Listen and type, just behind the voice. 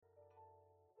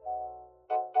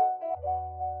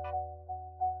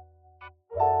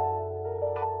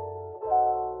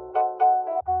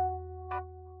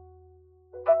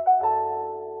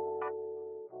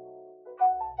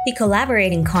The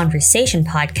Collaborating Conversation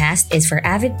podcast is for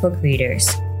avid book readers,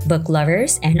 book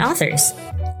lovers, and authors.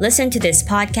 Listen to this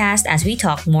podcast as we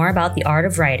talk more about the art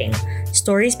of writing,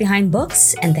 stories behind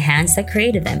books, and the hands that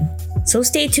created them. So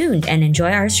stay tuned and enjoy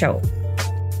our show.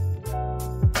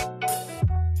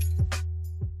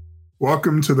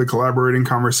 Welcome to the Collaborating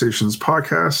Conversations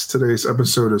podcast. Today's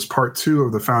episode is part 2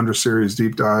 of the Foundra series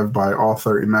deep dive by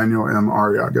author Emmanuel M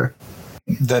Arriaga.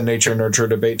 The nature-nurture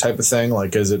debate type of thing?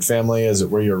 Like, is it family? Is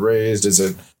it where you're raised? Is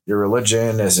it your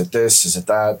religion? Is it this? Is it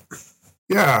that?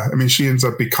 Yeah, I mean, she ends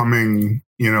up becoming,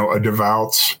 a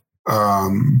devout, a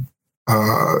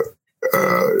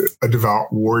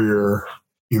devout warrior,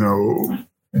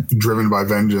 driven by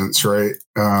vengeance, right?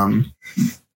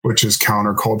 Which is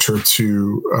counterculture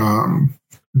to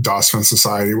Dasvan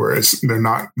society, whereas they're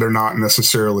not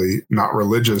necessarily not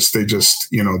religious. They just,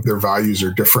 their values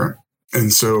are different.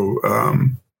 And so,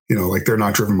 they're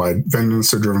not driven by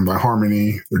vengeance. They're driven by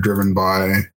harmony. They're driven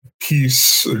by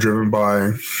peace. They're driven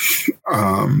by,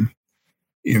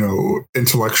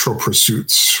 intellectual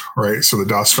pursuits, right? So the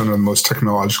Dasvan are the most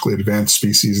technologically advanced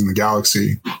species in the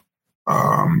galaxy.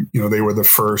 They were the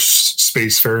first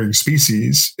spacefaring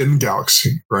species in the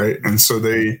galaxy, right? And so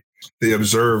they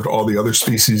observed all the other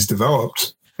species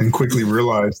developed and quickly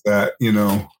realized that,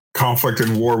 conflict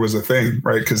and war was a thing,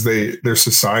 right? Because their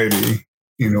society,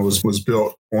 was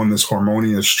built on this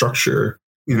harmonious structure.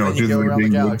 You go around the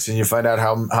galaxy and you find out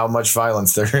how much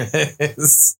violence there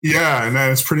is. Yeah, and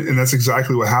that's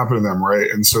exactly what happened to them,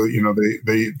 right? And so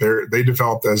they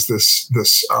developed as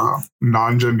this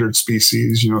non-gendered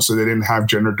species, so they didn't have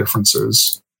gender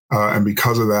differences. And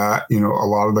because of that, a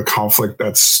lot of the conflict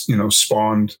that's,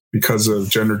 spawned because of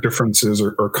gender differences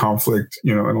or conflict,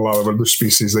 in a lot of other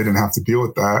species, they didn't have to deal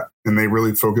with that. And they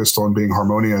really focused on being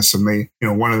harmonious. And they,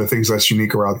 one of the things that's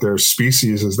unique about their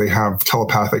species is they have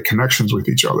telepathic connections with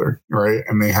each other, right?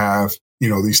 And they have,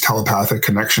 these telepathic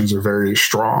connections are very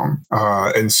strong.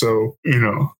 And so,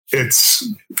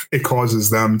 it causes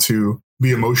them to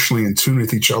be emotionally in tune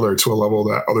with each other to a level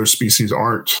that other species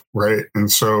aren't, right?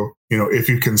 And so, if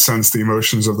you can sense the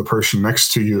emotions of the person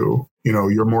next to you,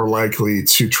 you're more likely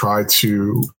to try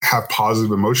to have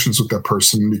positive emotions with that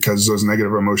person because those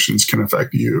negative emotions can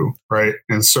affect you, right?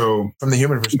 And so from the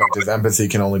human perspective, empathy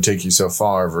can only take you so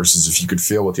far versus if you could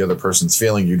feel what the other person's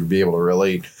feeling, you'd be able to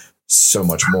relate so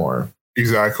much more.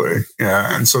 Exactly.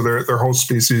 Yeah. And so their whole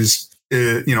species,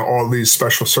 all these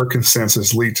special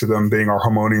circumstances lead to them being our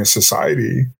harmonious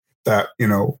society that,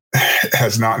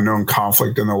 has not known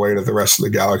conflict in the way that the rest of the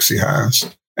galaxy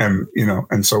has. And,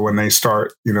 and so when they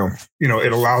start,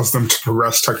 it allows them to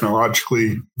progress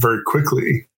technologically very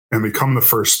quickly and become the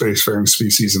first spacefaring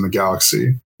species in the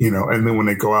galaxy, and then when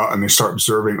they go out and they start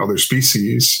observing other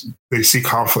species, they see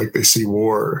conflict, they see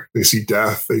war, they see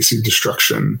death, they see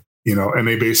destruction. And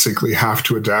they basically have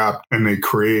to adapt and they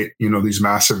create, these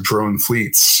massive drone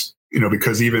fleets,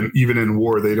 because even in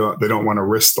war, they don't want to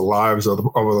risk the lives of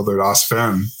other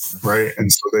Dasvan, right? And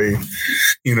so they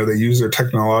use their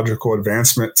technological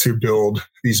advancement to build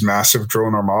these massive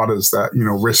drone armadas that,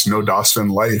 risk no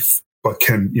Dasvan life, but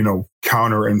can,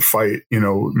 counter and fight,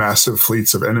 massive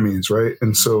fleets of enemies, right?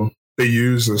 And so they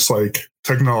use this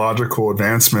technological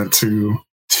advancement to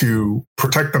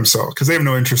protect themselves because they have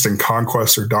no interest in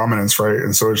conquest or dominance, right?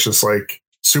 And so it's just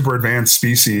super advanced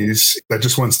species that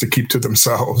just wants to keep to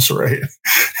themselves, right?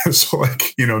 So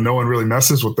no one really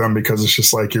messes with them because it's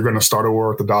just you're going to start a war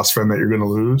with the Dasvan that you're going to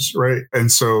lose, right?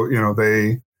 And so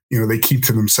they keep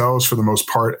to themselves for the most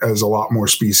part as a lot more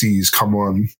species come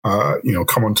onto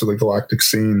the galactic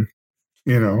scene,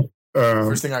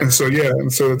 First thing that's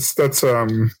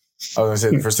I was going to say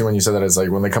the first thing when you said that is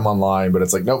when they come online, but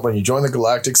it's nope, when you join the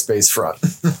Galactic Space Front.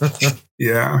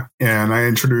 Yeah. And I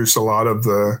introduce a lot of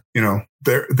the,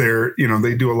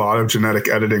 they do a lot of genetic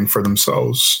editing for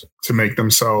themselves to make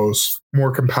themselves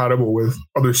more compatible with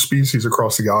other species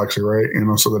across the galaxy, right?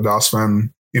 So the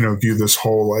Dasvan, view this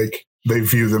whole, they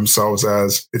view themselves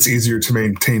as it's easier to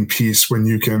maintain peace when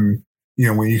you can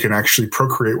actually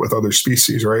procreate with other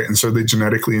species, right? And so they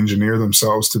genetically engineer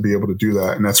themselves to be able to do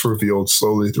that. And that's revealed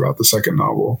slowly throughout the second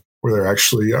novel, where they're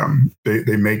actually,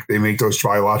 they make those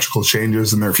biological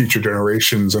changes in their future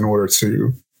generations in order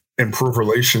to improve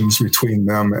relations between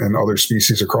them and other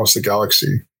species across the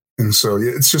galaxy. And so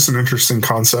it's just an interesting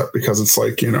concept because it's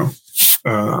it's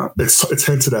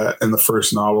hinted at in the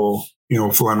first novel,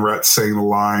 Flenret saying the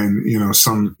line,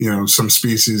 some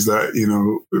species that,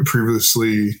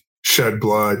 previously shed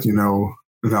blood, now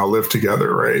live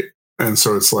together, right? And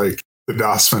so it's the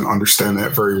Dasvan understand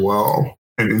that very well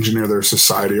and engineer their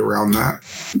society around that.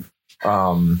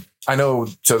 I know,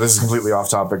 so this is completely off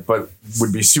topic, but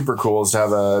would be super cool is to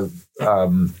have a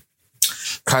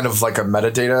kind of like a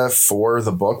metadata for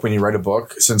the book when you write a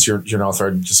book? Since you're an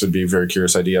author, this would be a very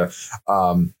curious idea.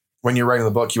 When you're writing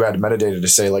the book, you add metadata to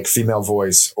say like female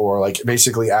voice, or like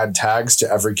basically add tags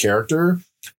to every character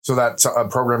so that a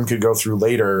program could go through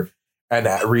later and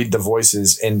read the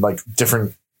voices in like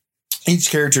different.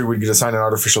 Each character would get assigned an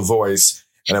artificial voice,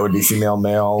 and it would be female,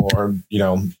 male, or, you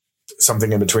know,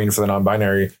 something in between for the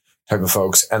non-binary type of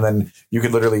folks. And then you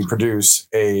could literally produce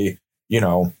a, you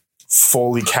know,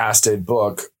 fully casted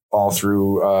book all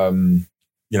through,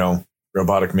 you know,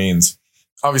 robotic means.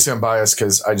 Obviously, I'm biased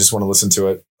because I just want to listen to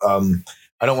it.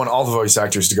 I don't want all the voice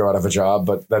actors to go out of a job,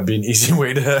 but that'd be an easy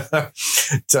way to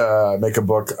make a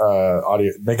book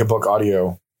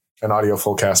audio, an audio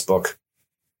full cast book.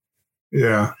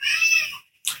 Yeah.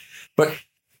 But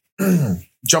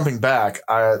jumping back,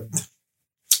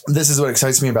 this is what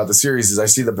excites me about the series is I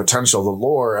see the potential, the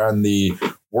lore and the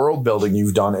world building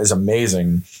you've done is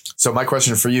amazing. So my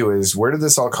question for you is, where did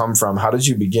this all come from? How did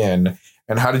you begin?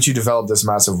 And how did you develop this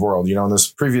massive world? You know, in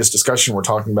this previous discussion, we're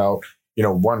talking about, you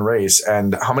know, one race.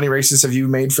 And how many races have you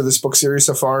made for this book series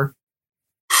so far?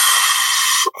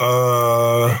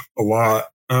 A lot.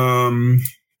 Let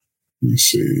me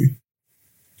see.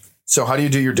 So how do you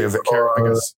do your character? I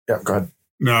guess. Yeah, go ahead.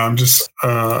 No, I'm just,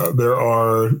 there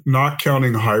are, not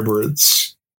counting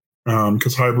hybrids,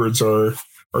 because hybrids are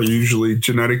usually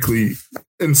genetically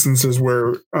instances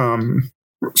where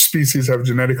species have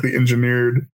genetically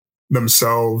engineered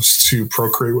themselves to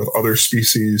procreate with other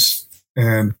species.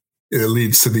 And it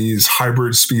leads to these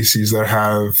hybrid species that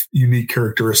have unique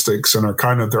characteristics and are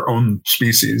kind of their own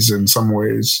species in some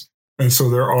ways. And so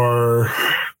there are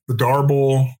the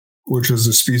Darble, which is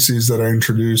a species that I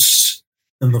introduced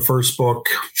in the first book.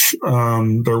 They're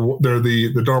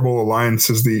the Darble Alliance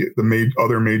is the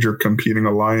other major competing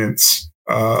alliance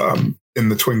in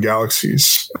the Twin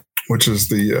Galaxies, which is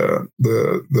the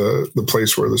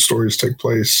place where the stories take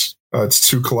place. It's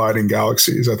two colliding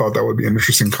galaxies. I thought that would be an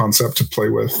interesting concept to play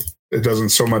with. It doesn't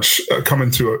so much come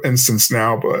into an instance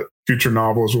now, but future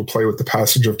novels will play with the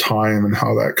passage of time and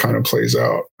how that kind of plays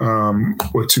out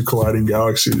with two colliding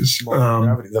galaxies.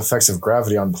 Gravity, the effects of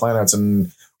gravity on planets, and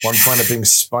one planet being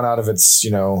spun out of its,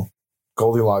 you know,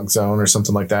 Goldilocks zone or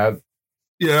something like that.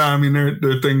 Yeah, I mean, there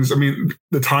are things. I mean,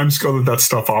 the time scale that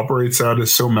stuff operates at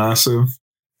is so massive,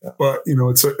 but you know,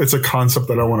 it's a concept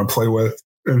that I want to play with,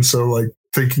 and so like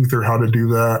thinking through how to do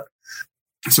that.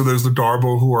 So there's the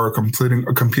Darble, who are a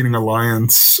competing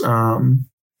alliance,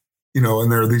 you know,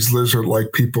 and there are these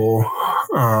lizard-like people,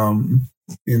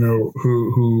 you know,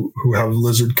 who have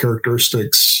lizard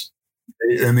characteristics,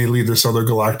 and they lead this other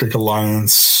galactic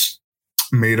alliance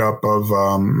made up of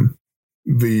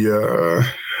the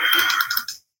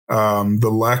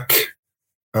Lek.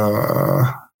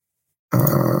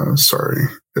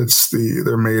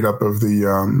 They're made up of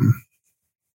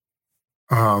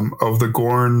the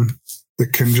Gorn, the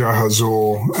Kinja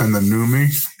Hazul, and the Numi,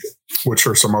 which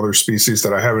are some other species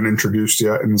that I haven't introduced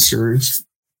yet in the series.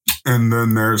 And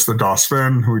then there's the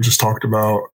Dasven, who we just talked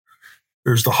about.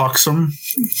 There's the Hoxum,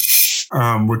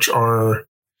 which are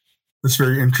this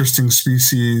very interesting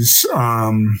species.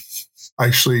 I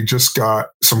actually just got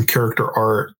some character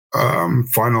art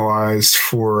finalized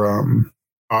for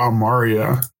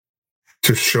Amaria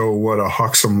to show what a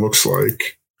Hoxum looks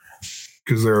like,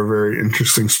 because they're a very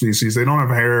interesting species. They don't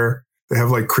have hair. They have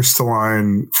like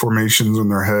crystalline formations in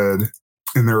their head,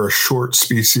 and they're a short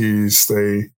species.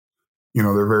 They're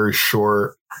very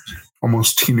short,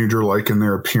 almost teenager-like in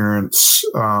their appearance.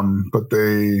 But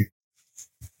their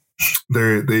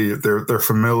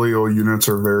familial units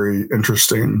are very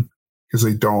interesting because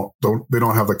they don't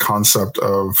have the concept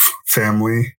of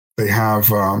family. They have,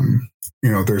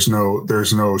 there's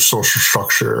no social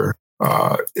structure.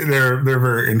 They're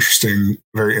very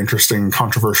interesting,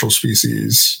 controversial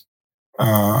species.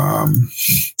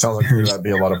 Sounds like that'd be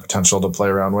a lot of potential to play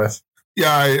around with.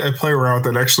 Yeah, I play around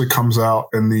with it. Actually comes out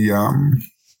in the,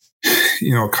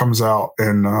 it comes out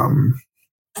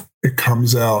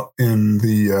in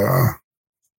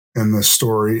the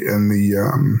story in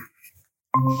the,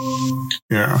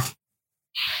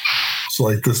 So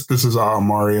like this is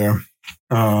Amaria.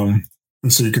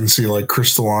 And so you can see like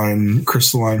crystalline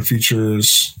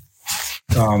features.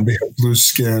 They have blue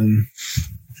skin.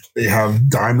 They have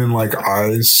diamond-like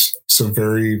eyes, so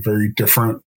very, very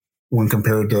different when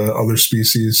compared to other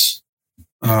species.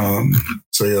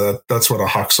 So yeah, that's what a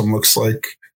Hoxum looks like.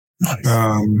 Nice.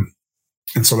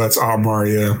 And so that's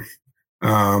Amaria.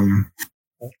 And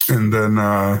then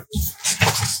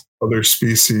other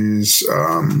species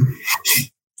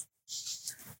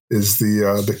is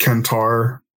the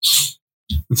Kentaur.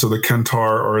 And so the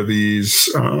Kentaur are these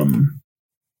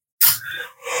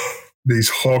these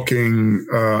hulking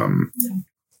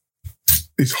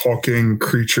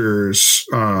creatures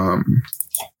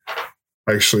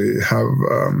actually have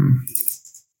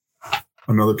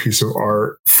another piece of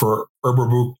art for Foundra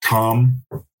Book Tom,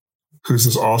 who's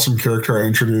this awesome character I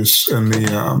introduced in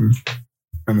the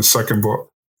second book.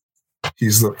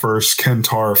 He's the first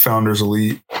Kentaur Founders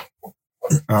Elite.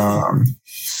 So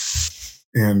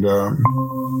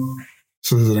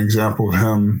this is an example of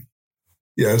him.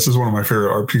 Yeah, this is one of my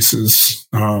favorite art pieces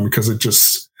because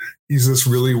he's this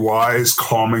really wise,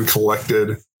 calm, and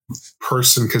collected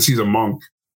person because he's a monk.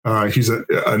 He's a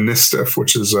Nistiff,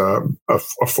 which is a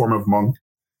form of monk.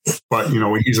 But,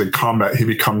 when he's in combat, he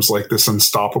becomes like this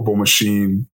unstoppable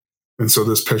machine. And so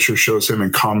this picture shows him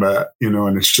in combat,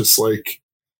 and it's just like,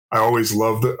 I always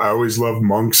loved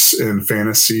monks in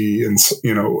fantasy and,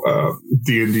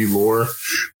 D&D lore,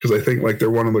 because I think like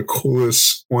they're one of the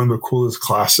coolest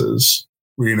classes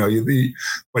where,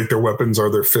 like their weapons are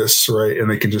their fists, right? And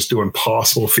they can just do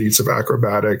impossible feats of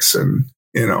acrobatics and,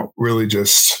 really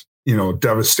just,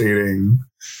 devastating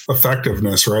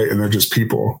effectiveness, right? And they're just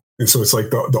people. And so it's like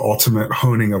the ultimate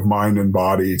honing of mind and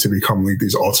body to become like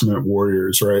these ultimate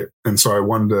warriors, right? And so I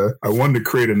wanted to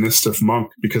create a Nistiff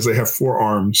monk because they have 4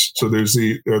 arms. So they're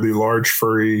the large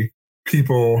furry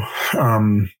people,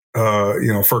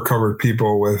 fur-covered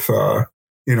people with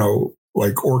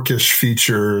like orcish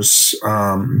features,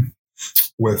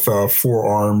 with 4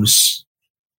 arms,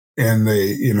 and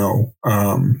they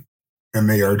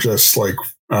are just like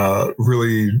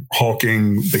really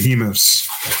hulking behemoths.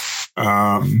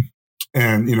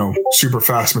 And super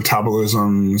fast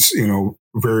metabolisms,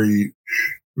 very,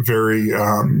 very,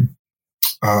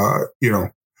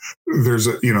 there's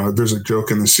a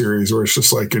joke in the series where it's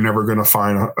just like, you're never going to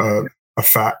find a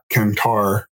fat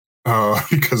Kentaur,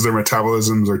 because their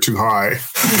metabolisms are too high.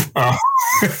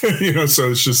 So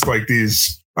it's just like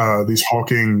these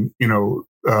hulking,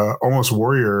 almost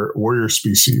warrior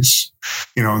species,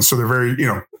 and so they're very,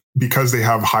 because they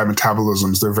have high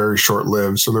metabolisms, they're very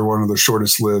short-lived. So they're one of the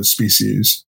shortest-lived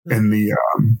species in the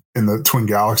twin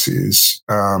galaxies.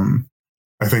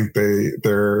 I think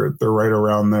they're right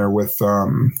around there with they're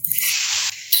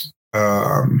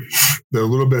a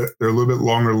little bit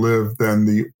longer-lived than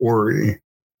the Ori,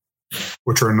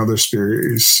 which are another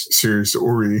series, the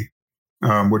Ori,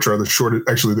 which are the shortest.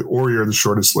 Actually, the Ori are the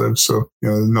shortest-lived. So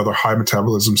another high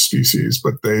metabolism species,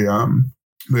 but the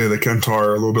Kentaur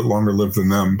are a little bit longer lived than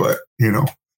them, but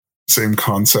same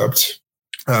concept.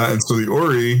 And so the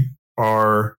Ori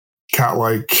are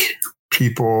cat-like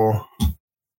people,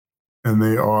 and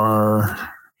they have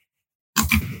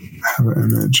an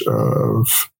image of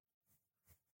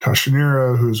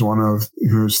Tashinira, who's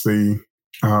the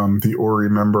Ori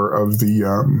member of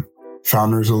the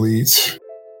Founders Elite.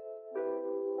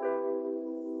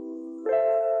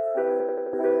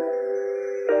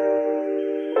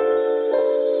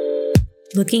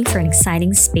 Looking for an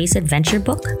exciting space adventure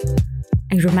book,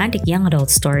 a romantic young adult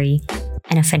story,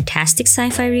 and a fantastic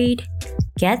sci-fi read?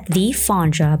 Get The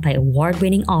Foundra by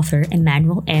award-winning author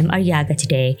Emmanuel M Arriaga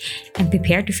today and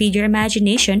prepare to feed your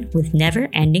imagination with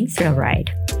never-ending thrill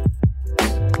ride.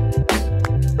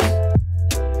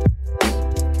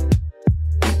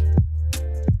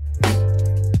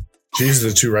 She's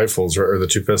the 2 rifles, or the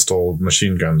 2 pistol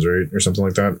machine guns, right? Or something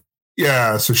like that.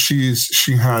 Yeah. So she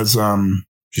has,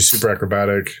 she's super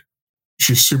acrobatic.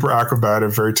 She's super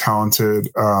acrobatic, very talented,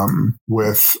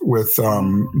 with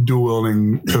dual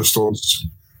wielding pistols.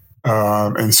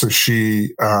 And so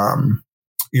she can,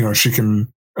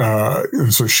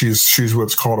 so she's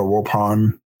what's called a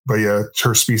Wopan, but yeah,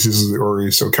 her species is the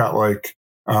Ori. So cat-like,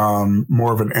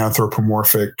 more of an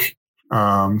anthropomorphic,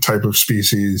 type of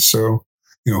species. So,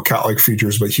 cat-like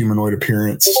features, but humanoid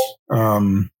appearance.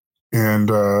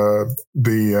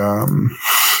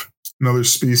 Another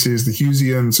species, the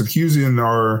Husians. So Husian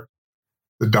are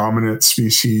the dominant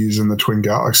species in the twin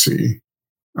galaxy.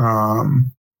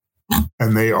 And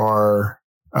they are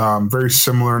very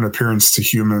similar in appearance to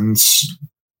humans.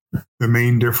 The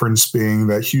main difference being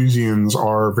that Husians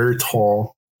are very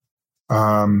tall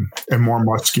and more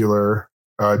muscular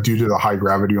due to the high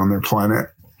gravity on their planet.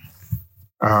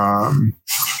 And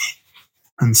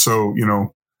so,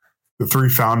 the 3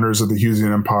 founders of the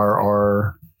Husian Empire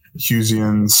are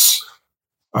Husians.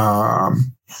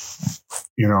 And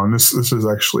this is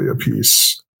actually a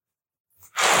piece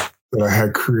that I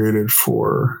had created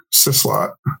for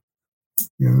Syslot.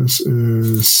 This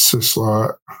is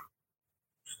Syslot.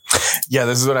 Yeah,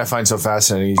 this is what I find so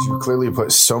fascinating. You clearly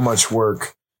put so much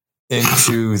work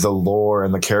into the lore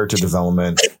and the character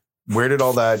development. Where did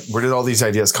all these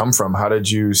ideas come from? How did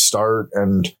you start?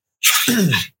 And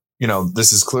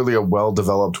this is clearly a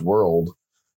well-developed world.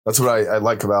 That's what I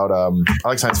like about I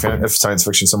like science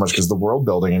fiction so much, because the world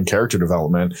building and character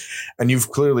development, and you've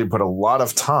clearly put a lot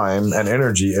of time and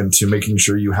energy into making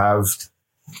sure you have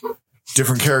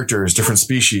different characters, different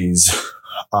species.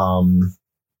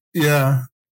 Yeah.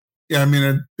 I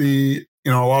mean, a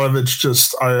lot of it's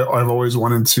just I've always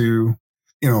wanted to,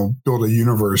 build a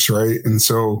universe, right? And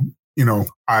so,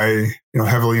 I,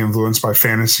 heavily influenced by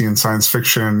fantasy and science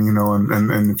fiction,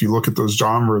 and if you look at those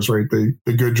genres, right, the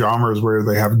good genres where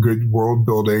they have good world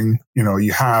building,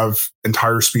 you have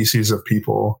entire species of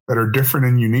people that are different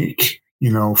and unique,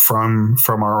 from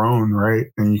our own, right?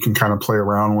 And you can kind of play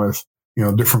around with,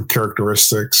 different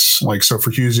characteristics. Like, so for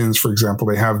Husians, for example,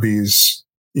 they have these,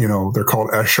 they're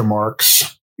called Escher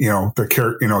marks. Their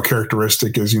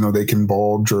characteristic is, they can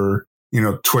bulge or,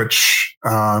 twitch.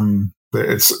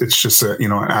 It's just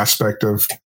an aspect of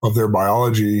their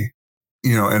biology,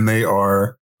 and they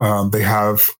are, they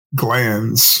have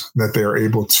glands that they are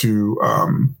able to,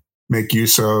 make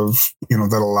use of,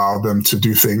 that allow them to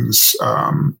do things,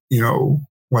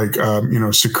 like,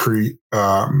 secrete,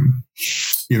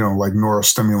 like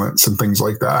neurostimulants and things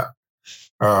like that.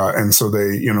 And so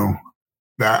they,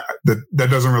 that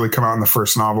doesn't really come out in the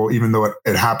first novel, even though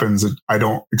it happens. I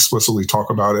don't explicitly talk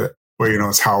about it, but,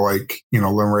 it's how, like,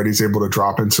 Limerity's able to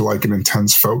drop into like an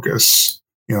intense focus,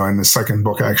 and the second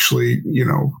book actually,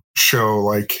 show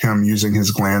like him using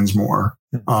his glands more,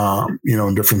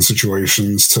 in different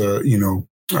situations to,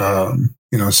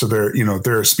 so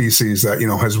they're a species that,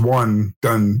 has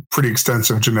done pretty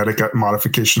extensive genetic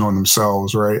modification on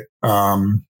themselves. Right.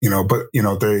 But,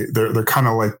 they're kind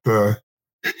of like the,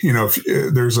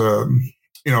 if there's a,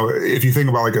 if you think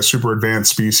about like a super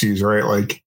advanced species, right?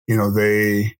 Like,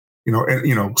 they,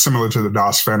 and, similar to the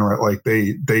Das Fen, right? Like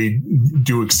they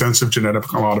do extensive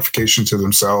genetic modification to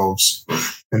themselves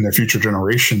and their future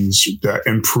generations that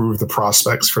improve the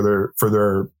prospects for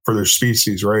their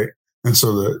species, right? And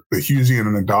so the Husian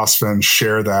and the Das Fen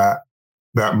share that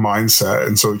mindset.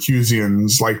 And so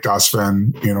Husians, like Das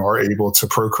Fen, are able to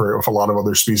procreate with a lot of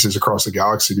other species across the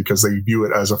galaxy because they view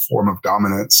it as a form of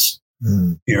dominance,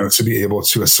 to be able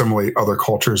to assimilate other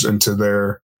cultures into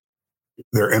their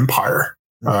empire.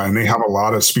 And they have a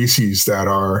lot of species that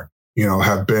are,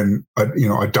 have been,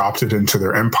 adopted into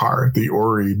their empire. The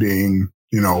Ori being,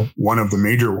 one of the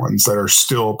major ones that are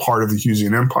still part of the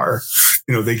Husian Empire.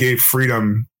 They gave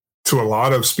freedom to a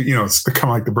lot of, it's kind of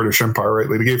like the British Empire, right?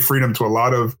 Like they gave freedom to a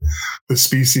lot of the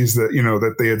species that,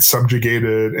 that they had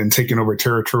subjugated and taken over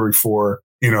territory for,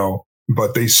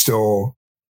 but they still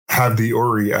have the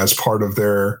Ori as part of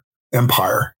their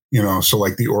empire. So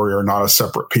like the Ori are not a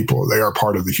separate people. They are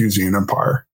part of the Husian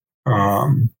Empire.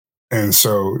 And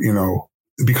so,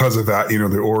 because of that,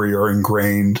 the Ori are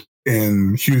ingrained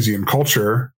in Husian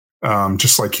culture,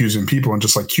 just like Husian people and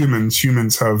just like humans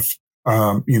have,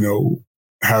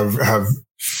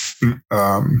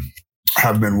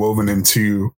 have been woven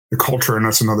into the culture. And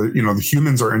that's another, the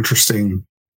humans are interesting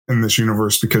in this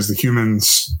universe because the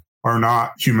humans are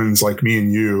not humans like me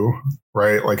and you,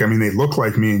 right? Like, I mean, they look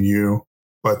like me and you,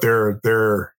 but their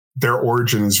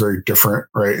origin is very different,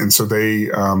 right? And so they,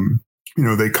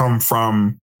 they come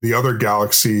from the other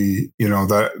galaxy,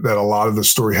 that a lot of the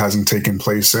story hasn't taken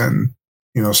place in,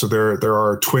 so there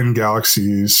are twin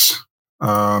galaxies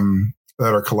that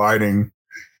are colliding,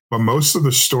 but most of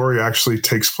the story actually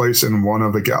takes place in one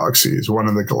of the galaxies, one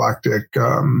of the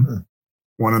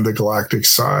galactic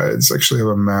sides. Actually have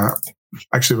a map.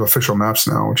 Actually have official maps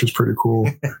now, which is pretty cool.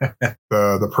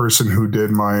 The person who did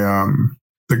my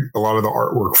a lot of the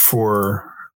artwork for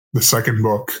the second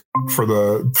book for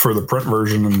the print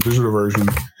version and digital version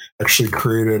actually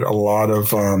created a lot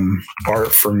of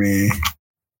art for me.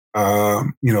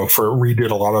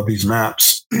 Redid a lot of these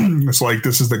maps. It's like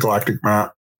this is the galactic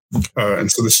map,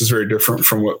 and so this is very different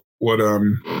from what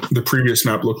the previous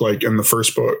map looked like in the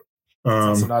first book.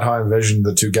 That's not how I envisioned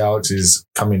the two galaxies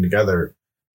coming together.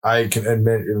 I can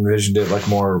envisioned it like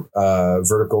more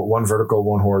vertical, one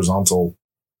horizontal.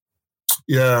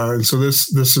 Yeah, and so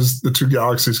this is the two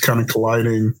galaxies kind of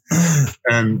colliding,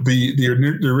 and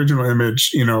the original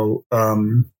image,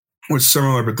 was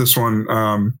similar, but this one,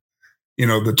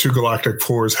 the two galactic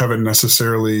cores haven't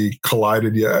necessarily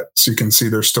collided yet, so you can see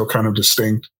they're still kind of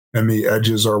distinct, and the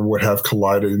edges are what have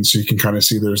collided, and so you can kind of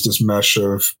see there's this mesh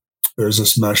of the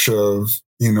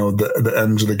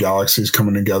ends of the galaxies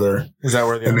coming together. Is that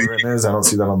where the outer rim is? I don't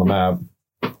see that on the map.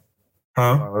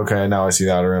 Huh? Oh, okay, now I see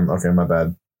the outer rim. Okay, my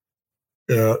bad.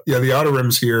 Yeah, the outer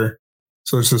rim's here.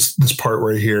 So there's this part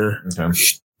right here. Okay.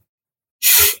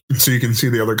 So you can see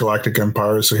the other galactic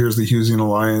empires. So here's the Husian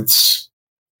Alliance.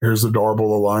 Here's the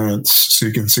Darbal Alliance. So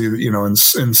you can see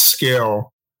that, in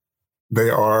scale, they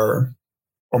are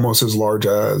almost as large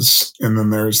as, and then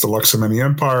there's the Luxemani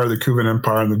Empire, the Kuvan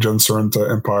Empire, and the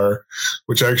Gensorenta Empire,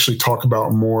 which I actually talk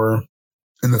about more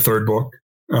in the third book,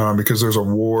 because there's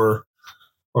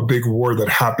a big war that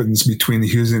happens between the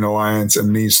Husian Alliance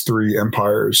and these three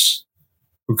empires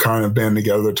who kind of band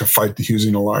together to fight the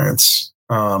Husian Alliance.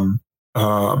 And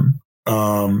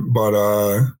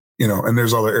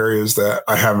there's other areas that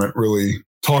I haven't really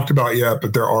talked about yet,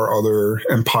 but there are other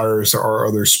empires, there are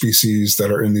other species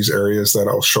that are in these areas that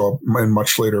I'll show up in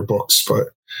much later books. But,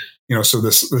 so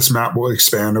this map will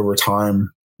expand over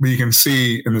time. But you can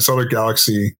see in this other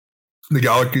galaxy, the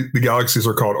galaxies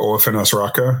are called Oafen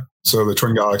Esraka. So the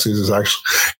twin galaxies is actually,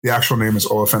 the actual name is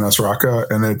Oafen Esraka,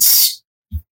 and it's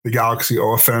the galaxy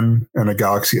Oafen and a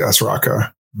galaxy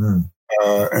Esraka.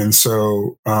 And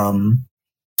so a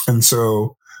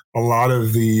lot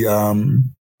of the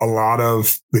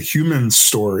human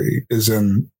story is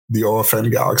in the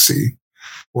Oafen galaxy,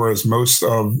 whereas most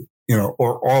of,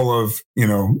 or all of,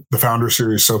 the Foundra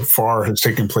series so far has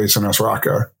taken place in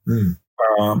Esraka. And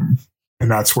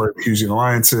that's where the Husian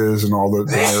Alliance is and all the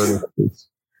narrative is.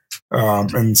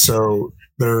 And so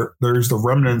there's the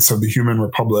remnants of the Human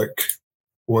Republic,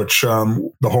 which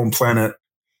the home planet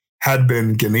had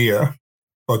been Ganea,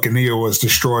 but Ganea was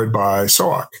destroyed by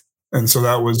Soak. And so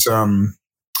that was,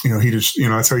 he just,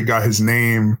 that's how he got his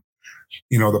name,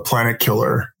 the planet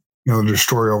killer, the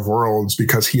destroyer of worlds,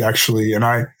 because he actually, and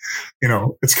I,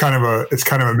 it's kind of a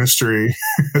mystery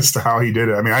as to how he did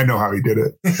it. I mean, I know how he did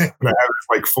it, but I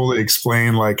haven't fully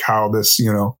explained how this,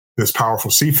 this powerful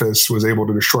Cephas was able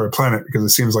to destroy a planet, because it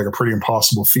seems like a pretty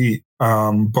impossible feat.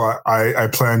 But I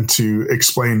plan to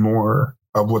explain more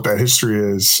of what that history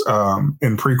is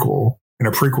in a prequel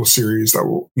series that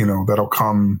will, that'll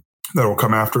come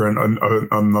after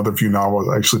another few novels.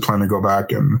 I actually plan to go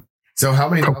back and. So how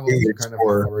many novels are kind of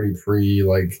already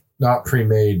not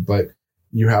pre-made, but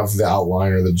you have the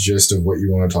outline or the gist of what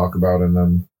you want to talk about in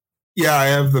them? Yeah, I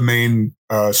have the main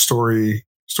story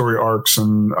arcs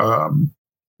and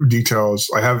details.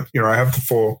 I have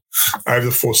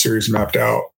the full series mapped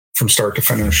out from start to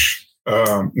finish. So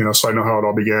I know how it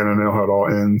all began and I know how it all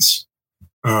ends.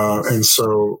 And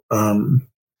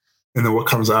then what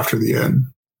comes after the end.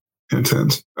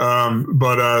 Hint. What?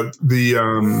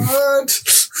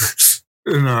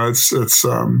 It's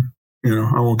I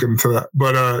won't get into that.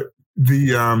 But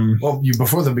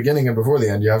before the beginning and before the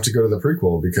end, you have to go to the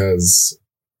prequel, because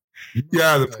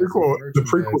the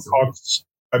prequel talks.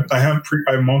 I have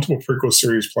multiple prequel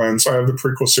series planned. So I have the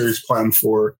prequel series planned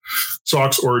for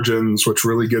Sock's origins, which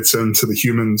really gets into the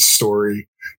human story.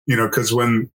 Because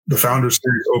when the Foundra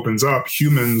series opens up,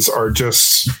 humans are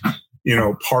just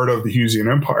part of the Husian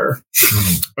Empire,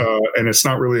 and it's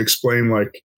not really explained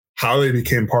how they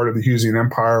became part of the Husian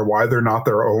Empire, why they're not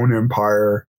their own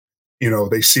empire.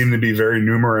 They seem to be very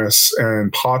numerous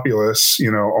and populous,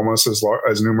 almost as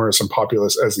numerous and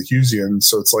populous as the Husians.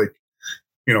 So it's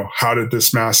how did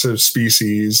this massive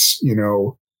species,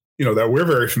 that we're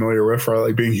very familiar with, right?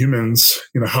 Like being humans,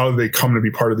 how did they come to be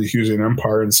part of the Husian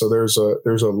Empire? And so there's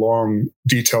a long,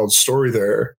 detailed story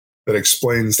there that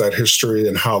explains that history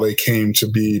and how they came to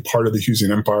be part of the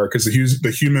Husian Empire. Because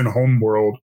the human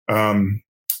homeworld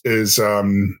is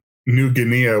New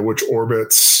Guinea, which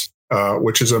orbits,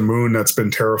 which is a moon that's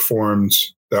been terraformed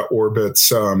that orbits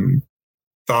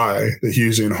Thai, the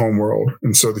Husian homeworld.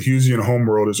 And so the Husian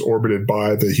homeworld is orbited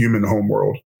by the human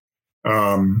homeworld.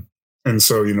 And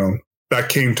so, that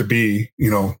came to be,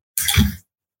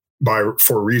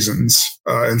 for reasons.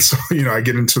 And so, I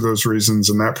get into those reasons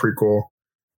in that prequel.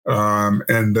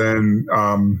 And then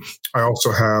I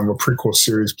also have a prequel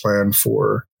series planned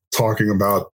for talking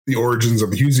about the origins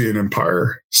of the Husian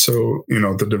Empire. So,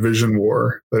 the Division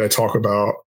War that I talk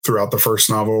about throughout the first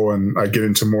novel, and I get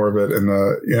into more of it in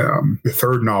the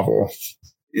third novel,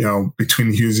 between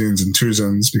the Husians and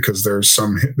Tuzans, because there's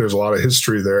a lot of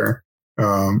history there.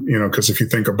 Because if you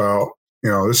think about,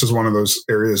 this is one of those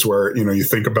areas where, you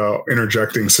think about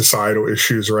interjecting societal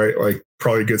issues, right? Like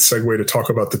probably a good segue to talk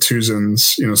about the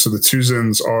Tuzans, so the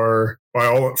Tuzans are,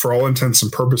 for all intents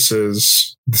and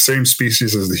purposes, the same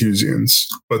species as the Husians,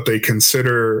 but the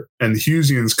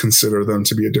Husians consider them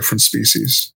to be a different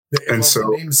species. And so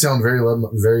the names sound very,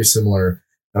 very similar.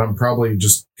 And I'm probably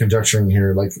just conjecturing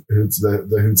here, like the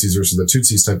Hootsies versus the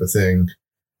Tutsis type of thing,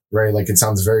 right? Like it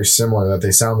sounds very similar, that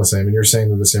they sound the same, and you're saying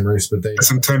they're the same race, but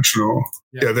it's intentional.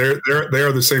 Yeah, they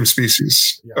are the same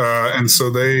species. Yeah. And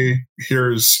so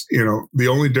here's the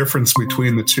only difference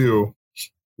between the two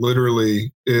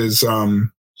literally is the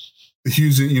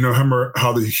Husian, remember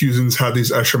how the Husians had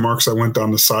these Escher marks that went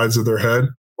down the sides of their head?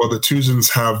 Well, the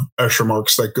Tuzans have escher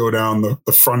marks that go down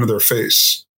the front of their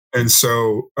face. And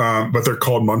so, but they're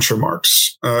called muncher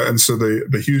marks. And so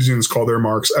the Husians call their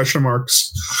marks escher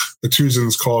marks. The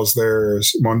Tuzans calls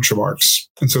theirs muncher marks.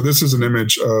 And so this is an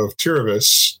image of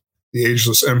Tiravis, the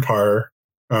ageless empire,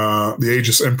 the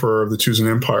ageless emperor of the Tuzan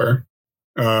Empire.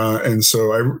 And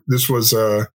so this was,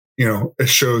 it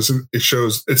shows,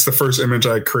 it's the first image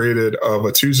I created of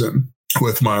a Tuzan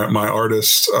with my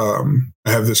artist. I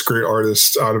have this great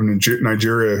artist out of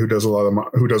Nigeria who does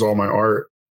all my art.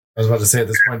 I was about to say, at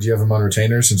this point, do you have him on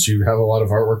retainer since you have a lot of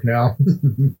artwork now?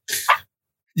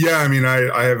 Yeah, I mean,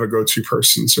 I have a go-to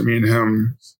person. So me and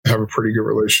him have a pretty good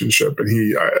relationship,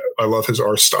 and I love his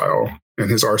art style,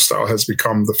 and his art style has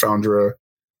become the Foundra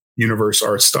universe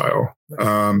art style.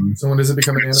 So when does it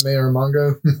become an anime or a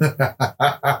manga?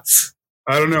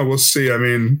 I don't know. We'll see. I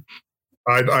mean,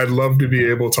 I'd love to be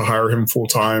able to hire him full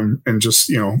time and just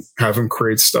have him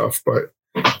create stuff, but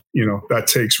that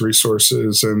takes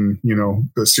resources, and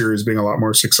the series being a lot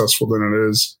more successful than it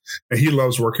is. And he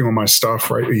loves working on my stuff,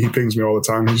 right? He pings me all the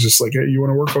time. He's just like, "Hey, you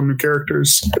want to work on new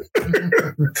characters?"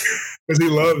 Because he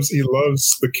loves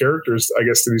the characters, I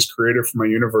guess, that he's created for my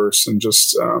universe, and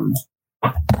just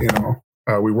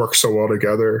we work so well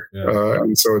together. Yeah.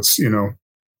 And so it's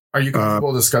Are you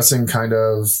comfortable discussing kind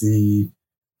of the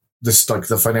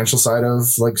financial side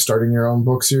of like starting your own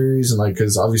book series, and like,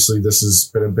 because obviously this has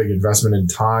been a big investment in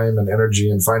time and energy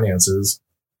and finances?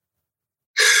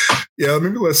 Yeah,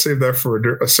 maybe let's save that for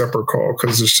a separate call,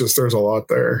 because there's a lot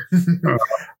there.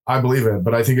 I believe it,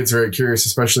 but I think it's very curious,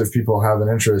 especially if people have an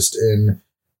interest in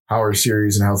how our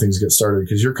series and how things get started,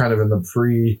 because you're kind of in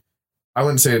the I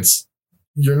wouldn't say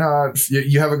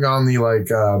you haven't gone the like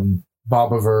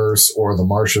Bobaverse or the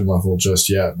Martian level just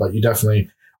yet, but you definitely,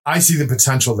 I see the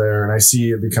potential there, and I can see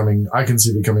it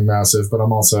becoming massive, but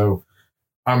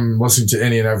I'm listening to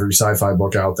any and every sci-fi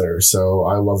book out there. So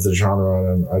I love the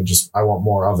genre, and I want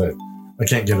more of it. I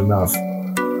can't get enough.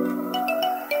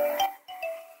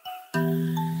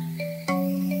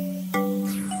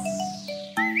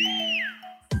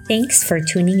 Thanks for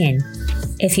tuning in.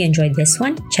 If you enjoyed this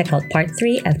one, check out part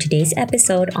 3 of today's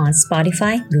episode on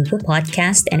Spotify, Google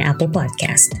Podcast, and Apple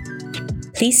Podcast.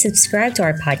 Please subscribe to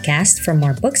our podcast for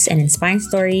more books and inspiring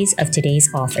stories of today's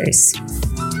authors.